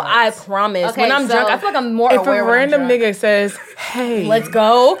you're no, not. I promise. Okay, when I'm drunk, so I feel like I'm more if aware. a when I'm random drunk. nigga says, "Hey, Let's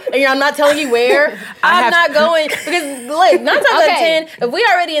go. And I'm not telling you where. I'm have- not going because look, 9 times out of Okay. 10, if we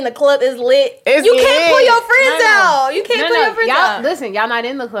already in the club, it's lit. It's you can't pull lit. your friends No. out. You can't pull your friends y'all, out. Listen, y'all not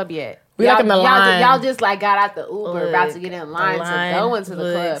in the club yet. We y'all, like in the line. Y'all just like got out the Uber, Look, about to get in line the to line go into the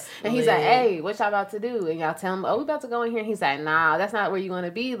club. looks And he's like, lit. hey, what y'all about to do? And y'all tell him, oh, we about to go in here. And he's like, nah, that's not where you want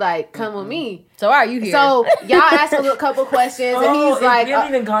to be. Like, come with me. So why are you here? So y'all ask him a couple questions, and Oh, he's like, you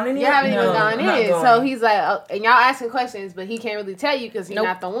haven't even gone in you yet? haven't even No, gone I'm not in. going. So he's like, and y'all asking questions, but he can't really tell you because he's Nope.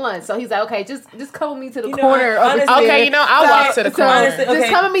 not the one. So he's like, okay, just come with me to the You know corner. what? over Honestly- here. okay, I'll walk to the So, corner." honestly, just okay.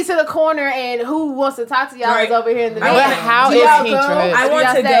 come with me to the corner, and who wants to talk to y'all Right. is over here in the I van. want- But how Do is y'all he go? dressed? I Do want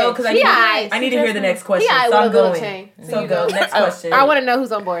y'all to stay? go because He alright. I need to hear the next question. He alright So with I'm a little going. chain. So go. Next question. I want to know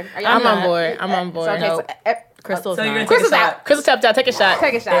who's on board. Are y'all I'm not? on board. I'm on board. So, okay, Nope. so, Crystal's So you're gonna not. take a Crystal's shot. out. Crystal tap, take a shot.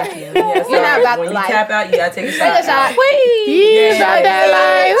 Take a shot. Thank you. Yes, You're not sir. about when to you lie. tap out, you gotta take a shot. Take a shot. Yeah, about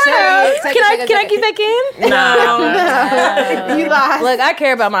that life. Can I get back in? No. You lied. Look, I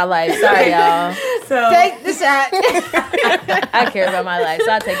care about my life. Sorry, y'all. So Take the shot. I care about my life,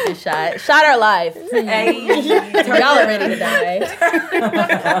 so I take this shot. Shot our life. hey, Y'all are ready to die.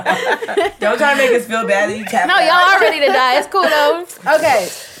 don't try to make us feel bad that you tapped No, out. y'all are ready to die. It's cool though. Okay,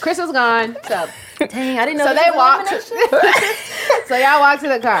 Crystal's gone. So Dang, I didn't know. So this they was walked. elimination. So y'all walk to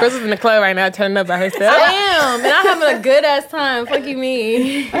the car. Crystal's in the club right now, turning up by herself. I am, and I'm having a good ass time. Fuck you,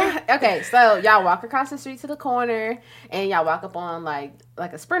 me. Okay, so y'all walk across the street to the corner, and y'all walk up on like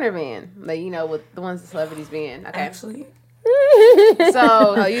a Sprinter van, like with the ones the celebrities be in. Okay, Actually,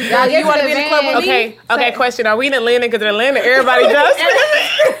 so you y'all get wanna to be in the the club van. with me? Okay. Question: are we in Atlanta? Because in Atlanta, everybody does.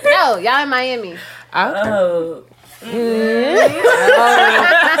 No, y'all in Miami. oh, See,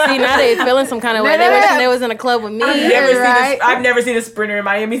 now they feeling some kind of way. No, They no, wishing no. they was in a club with me. I've never seen a Sprinter in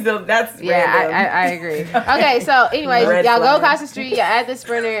Miami, so that's Yeah, random. I agree. Okay, so anyways, Red y'all go flag. across the street, y'all at the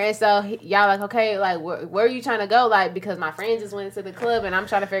Sprinter, and so y'all like, okay, like where are you trying to go? Like, because my friend just went to the club, and I'm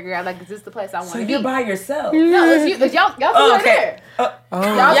trying to figure out like, is this the place I want So to you're be? by yourself. No, it's y'all two Oh, are okay. there.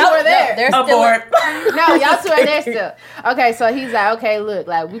 Y'all two Y'all- are there. They're still. Abort. No, y'all two are there still. Okay, so he's like, okay, look,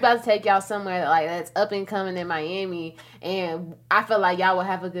 like we about to take y'all somewhere like that's up and coming in Miami, and I feel like y'all will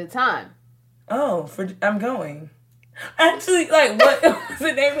have a good time. Oh, I'm going. Actually, like, what was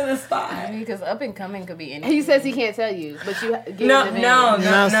the name of the spot? Because up and coming could be anything. He says he can't tell you, but you get No, in the van.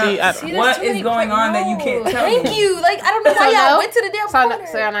 no. See, See, there's What too is many going on that you can't tell me? Thank you. Like, I don't know why So y'all no? went to the damn So, corner.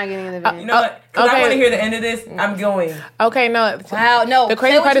 so y'all not getting in the van. You know what? Because I okay. want to hear the end of this. I'm going. Okay, no. Wow, no. The say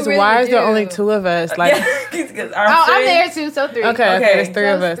crazy what part you is, really why would is there do. only two of us? Like, Because our Oh, I'm friends- there too. So 3. okay, Okay. there's three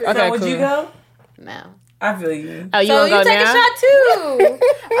of us. So Okay, would cool. you go? No. I feel you. Oh, you So wanna you go take now? a shot too.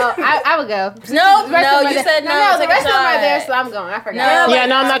 Oh, I would go. No, The rest of no, them are you there. said no. No, the take rest a of them are shot. there, so I'm going. I forgot. No. Yeah,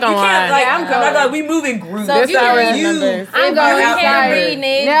 no, I'm not You gonna can't, lie. like, Yeah, I'm I'm not going. gonna, we move in groups. So This if you hour can- is numbers. I'm If going. you out can't there. read,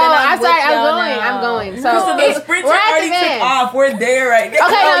 Nick, No, then I'm with sorry. I'm y'all going. now. I'm going. So So the sprinter we're at already the took van. off. We're there right now.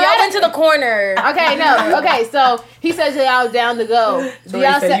 Okay, Oh, no, y'all went to the corner. Okay, no. Okay, so he says y'all down to go. So he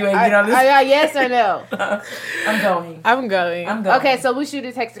said you ain't get on this- Are y'all yes or no? I'm going. I'm going. I'm going. Okay, so we shoot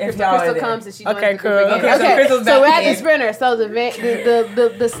a text to If Crystal. y'all are Crystal there. comes and she Okay, joins the group cool. again. Okay, so Crystal's so we're back at the in. Sprinter. So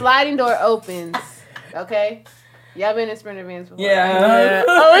the sliding door opens. Okay, y'all been in Sprinter vans before? Yeah.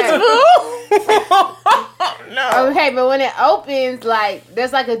 Oh, it's full? No. Okay, but when it opens, like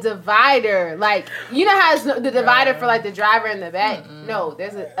there's like a divider, like you know how it's the divider for like the driver in the back. No,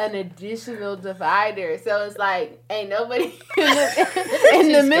 there's an additional divider, so it's like ain't nobody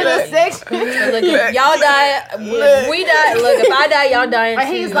in the middle section. Look, if y'all die, if we die. Look, if I die, y'all dying And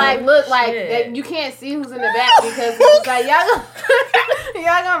too. he's like, look, like Shit. that you can't see who's in the back because it's like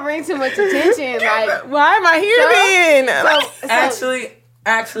y'all gonna bring too much attention. Like, Why am I here then? so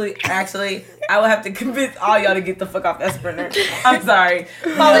Actually, I will have to convince all y'all to get the fuck off that Sprinter. I'm sorry.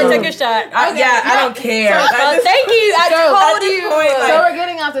 Paula, take your shot. I don't care. Oh, I just- thank you. I So, told at this you. point, like- so we're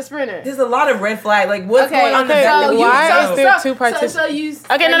getting off the Sprinter. There's a lot of red flag. Like, what's Okay, going on in the okay, back? so that why you is don't there know? two participants? So you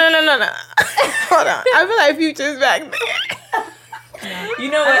Okay, no. Hold on. I feel like Future's back there. You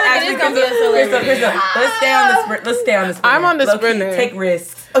know what? I feel Actually, like it is gonna be a Crystal, celebrity. let's stay on the sprint. Let's stay on the Sprinter. I'm on the Low-key, Sprinter. Take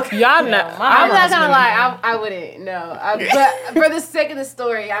risks. Okay. Y'all know. I'm not Sprinter. gonna lie, I wouldn't. No, but for the sake of the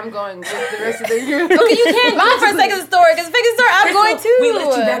story, I'm going with the rest of the group. Okay, you can't go for a second story because second story, I'm going too. We let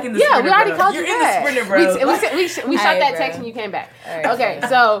you back in the Yeah, Sprinter. we already bro. called You're you in back. the Sprinter, bro. We shot Alright, that bro. text and you came back. Alright, Okay,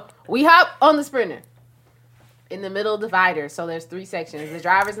 so we hop on the Sprinter. In the middle divider, so there's 3 sections. The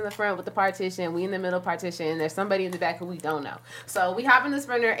driver's in the front with the partition, we in the middle partition, and there's somebody in the back who we don't know. So we hop in the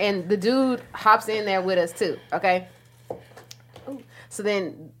Sprinter, and the dude hops in there with us too, okay? Ooh. So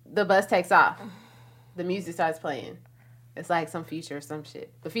then the bus takes off. The music starts playing. It's like some Future or some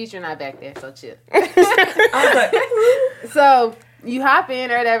shit. The Future not back there, so chill. I was like, So you hop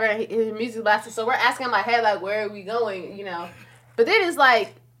in or whatever, and the music blasting. So we're asking like, hey, like, where are we going? You know, but then it's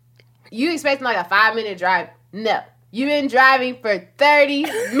like you expecting like a 5-minute drive. No, you've been driving for 30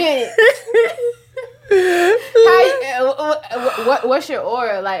 minutes. What's your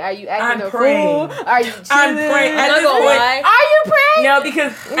aura? Like, are you acting I'm a praying. fool? Are you chilling? I'm praying. At I'm this not gonna point, lie. Are you praying? no,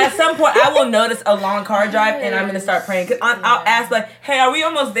 because at some point I will notice a long car drive and I'm gonna start praying. Cause I'll ask like, "Hey, are we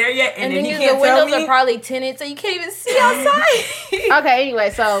almost there yet?" And then then he the can't tell windows me. are probably tinted, so you can't even see outside. Okay, anyway,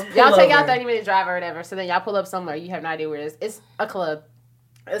 so y'all Pull take out over. 30-minute drive or whatever. So then y'all pull up somewhere. You have no idea where it is. It's a club.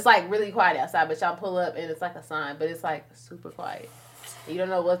 It's like really quiet outside, but y'all pull up and it's like a sign, but it's like super quiet. You don't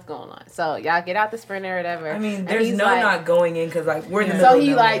know what's going on. So y'all get out the Sprinter or whatever. I mean, and there's he's no like, not going in because like we're in the middle. So of he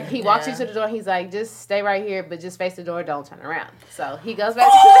nowhere. like he walks Yeah. you to the door. He's like, just stay right here, but just face the door. Don't turn around. So he goes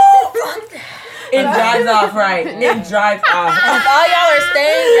back. it drives off right. It drives off. If all y'all are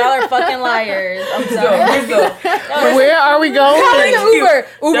staying, y'all are fucking liars. I'm Let's sorry. go. Where are we Call going? in the Uber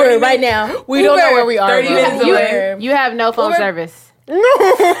 30 right now. We don't know where we are. 30 bro. minutes away. You have no phone Uber- service.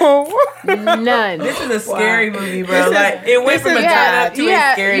 No. None. This is a scary movie, bro. Like it went from a turn up to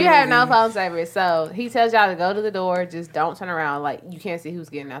a scary movie. You have no phone service, so he tells y'all to go to the door. Just don't turn around. Like you can't see who's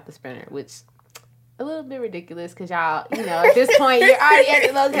getting out the Sprinter, which a little bit ridiculous because y'all, at this point you're already at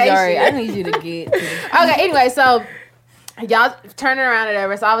the location. Sorry, I need you to get. Okay. Anyway, so y'all turning around or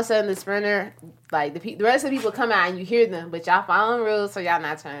whatever. So all of a sudden the Sprinter, like the rest of the people come out and you hear them, but y'all following rules, so y'all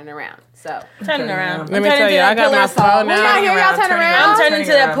not turning around. So Turning around. Let me tell you, I got my phone When y'all now. hear y'all turn around, I'm turning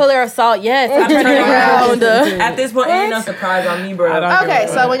to that pillar of salt. Yes, I'm turning around. At this point, ain't no surprise on me, bro. Okay,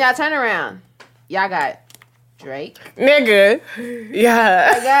 so when y'all turn around, y'all got Drake. Nigga.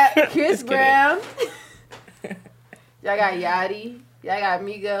 Yeah. I got Chris Brown. Y'all got Yachty. Y'all got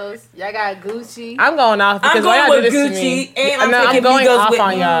Migos. Y'all got Gucci. I'm going off because I'm why going y'all do with this to Gucci, me? and I'm No, taking I'm going Migos off with on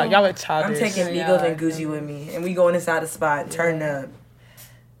me. y'all. Y'all are I'm childish. taking Migos and Gucci with me, and we going inside the spot. Turn up.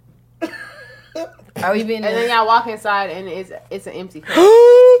 Are we being? And then y'all walk inside and it's an empty clip.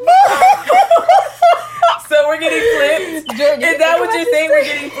 So we're getting flipped? Is that what you're saying? We're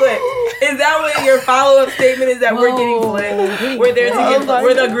getting flipped? Is that what your follow-up statement is, that we're getting flipped? We're there to get flipped.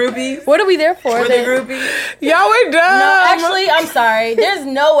 We're the groupies? What are we there for? We're the groupies? Y'all were dumb. No, actually, I'm sorry. There's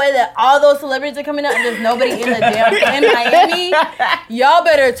no way that all those celebrities are coming out and there's nobody in the damn in Miami. Y'all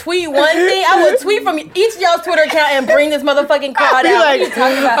better tweet one thing. I will tweet from each of y'all's Twitter account and bring this motherfucking crowd out. like- What are you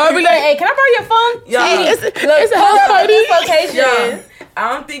talking about? I'll be like- hey, can I borrow your phone? Y'all, It's a house party. Location. y'all, I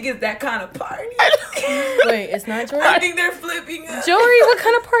don't think it's that kind of party. Wait, it's not Jory. I think they're flipping us. Jory, what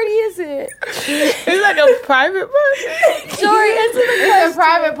kind of party is it? It's like a private party. Jory, answer the It's a question.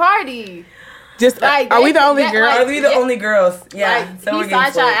 private party. Just Like, are we the only that- girls? Are we the only girls? Yeah. Like, so we're he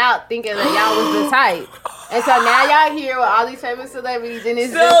getting sought y'all flipped. out thinking that y'all was the type. And so now y'all here with all these famous celebrities and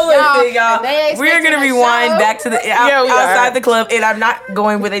it's So just listen, y'all. and they We're expecting gonna a rewind show. back to the Yeah, we outside are. the club, and I'm not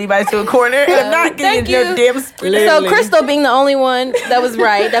going with anybody to a corner. And I'm not getting Thank no you. damn split. So Literally. Crystal being the only one that was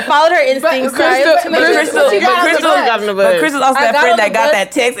right, that followed her instincts. Crystal- right? To make but sure- Crystal- But you got on the bus. got on the But bus. Chris is also I that got friend on that the got bus.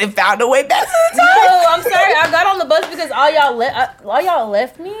 that text and found a way back to the top. No, I'm sorry. I got on the bus because all y'all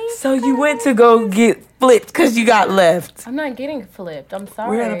left me. So you went to go get flipped because you got left. I'm not getting flipped. I'm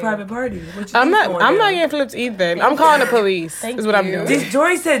sorry. We're at a private party. What you I'm think not. going I'm down? not getting flipped either. I'm calling the police. Thank is what I'm you. doing. This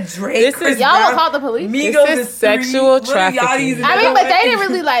Jory said Drake. This is- Chris Y'all Brown, would call the police? Migos This is is sexual three. What are y'all trafficking. using? I mean, but they didn't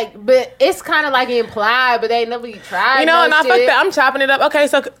really but it's kind of like implied, but they nobody tried. You know, and I fuck shit. that. I'm chopping it up. Okay,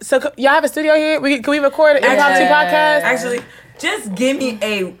 so y'all have a studio here? Can we record an impromptu podcast? Actually, just give me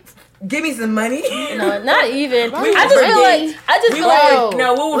some money. No, not even. We I just will feel like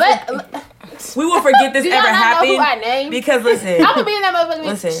We will forget this Do y'all ever not know who I happened. named? Because listen, I'm gonna be in that motherfucker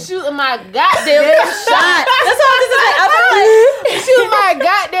Listen. shooting my goddamn shot. That's what I'm just saying. I feel like Shoot my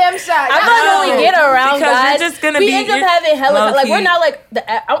goddamn shot. I feel like when we get around Because guys, you're just gonna we be- end up you're having hella like we're low-key. not like the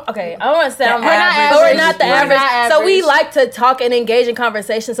okay. I don't want to sound The like, average. but we're not the We're average. not So we average. like to talk and engage in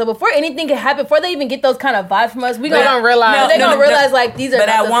conversation. So before anything can happen, before they even get those kind of vibes from us, we They gonna don't realize. they gonna realize like these are but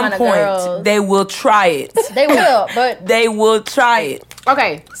not at those one kind of point girls. they will try it. They will, but They will try it.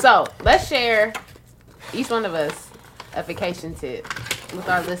 Okay, so let's share each one of us a vacation tip with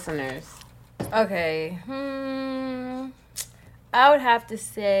our listeners. okay. I would have to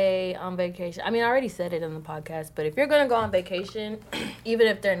say on vacation. I mean, I already said it in the podcast, but if you're gonna go on vacation, even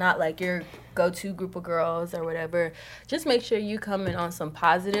if they're not like your go-to group of girls or whatever, just make sure you come in on some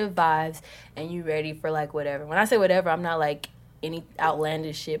positive vibes and you ready for like whatever. When I say whatever, I'm not like any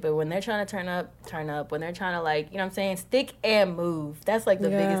outlandish shit, but when they're trying to turn up. When they're trying to like, you know what I'm saying, stick and move. That's like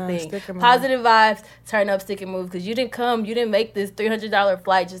the Yeah, biggest stick thing. and move. Positive vibes, turn up, stick and move, because you didn't make this $300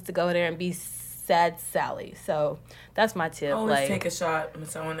 flight just to go there and be sad Sally. So that's my tip. Always like, take a shot when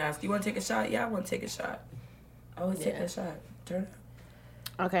someone asks, "You want to take a shot?" Yeah, I want to take a shot. Always take a shot. Turn up.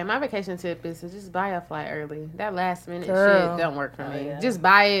 Okay, my vacation tip is to just buy a flight early. That last minute Girl. shit don't work for me. yeah. Just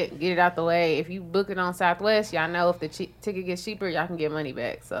buy it, get it out the way. If you book it on Southwest, y'all know if the ticket gets cheaper, y'all can get money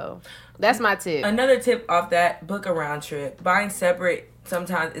back. So that's my tip. Another tip off that: book a round trip. Buying separate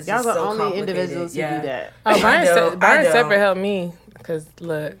sometimes is Y'all just are the so only complicated. individuals who Yeah. do that. Oh, I buying know. separate helped me because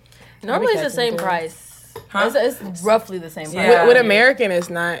look. normally it's the catching same things. price. Huh? It's roughly the same price. Yeah. With American, it's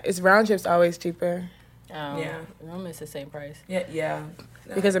not. It's round trips always cheaper Yeah. Normally it's the same price. Yeah.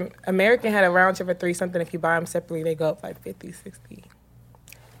 because American had a round trip for $3 something. If you buy them separately, they go up like 50, 60.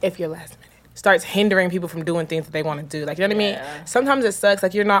 If you're last minute. Starts hindering people from doing things that they want to do. Like, you know what I mean? Yeah. Sometimes it sucks.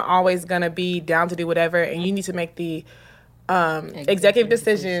 Like, you're not always going to be down to do whatever, and you need to make the executive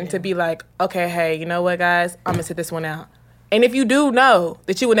decision to be like, okay, hey, you know what, guys? I'm going to sit this one out. And if you do know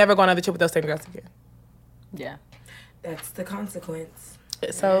that you would never go on another trip with those same girls again. Yeah. That's the consequence.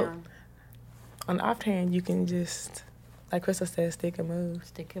 So, on the off hand, you can just, like Crystal said, stick and move.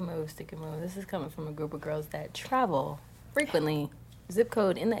 Stick and move, stick and move. This is coming from a group of girls that travel frequently. Zip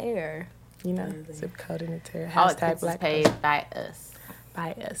code in the air. You know, zip code in the tear. All Hashtag expenses Black paid by us.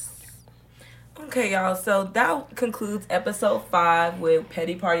 by us. Okay, y'all. So that concludes episode 5 with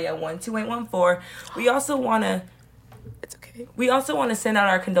Petty Party at 12814. We also want to. It's okay. We also want to send out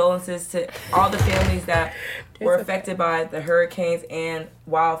our condolences to all the families that were affected by the hurricanes and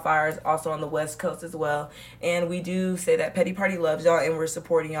wildfires, also on the West Coast as well. And we do say that Petty Party loves y'all and we're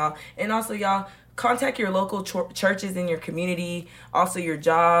supporting y'all. And also, y'all, contact your local churches in your community, also your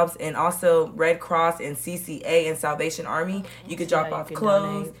jobs, and also Red Cross and CCA and Salvation Army. You could drop off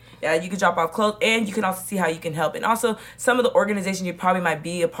clothes. donate. Yeah, you can drop off clothes, and you can also see how you can help. And also, some of the organizations you probably might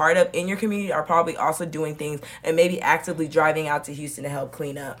be a part of in your community are probably also doing things and maybe actively driving out to Houston to help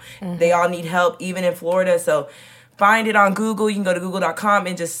clean up. They all need help, even in Florida. So find it on Google. You can go to google.com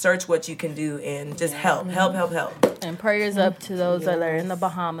and just search what you can do and just help. And prayers up to those that are in the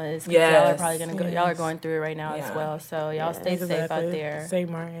Bahamas. 'Cause Yes. Y'all are probably gonna go. Y'all are going through it right now as Yeah. well. So y'all stay safe out there. St.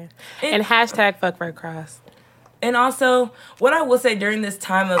 Martin. And hashtag fuck Red Cross. And also, what I will say during this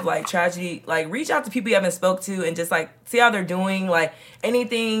time of like tragedy, like reach out to people you haven't spoke to and just like see how they're doing. Like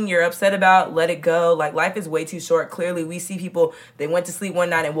anything you're upset about, let it go. Like life is way too short. Clearly, we see people, they went to sleep one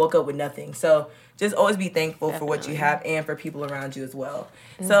night and woke up with nothing. So just always be thankful for what you have and for people around you as well.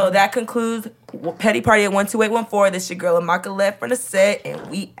 So that concludes Petty Party at 12814. This your girl Amaka left from the set, and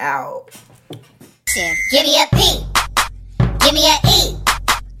we out. Give me a P. Give me a E.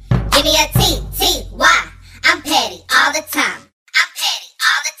 Give me a T. T. Y. I'm petty all the time.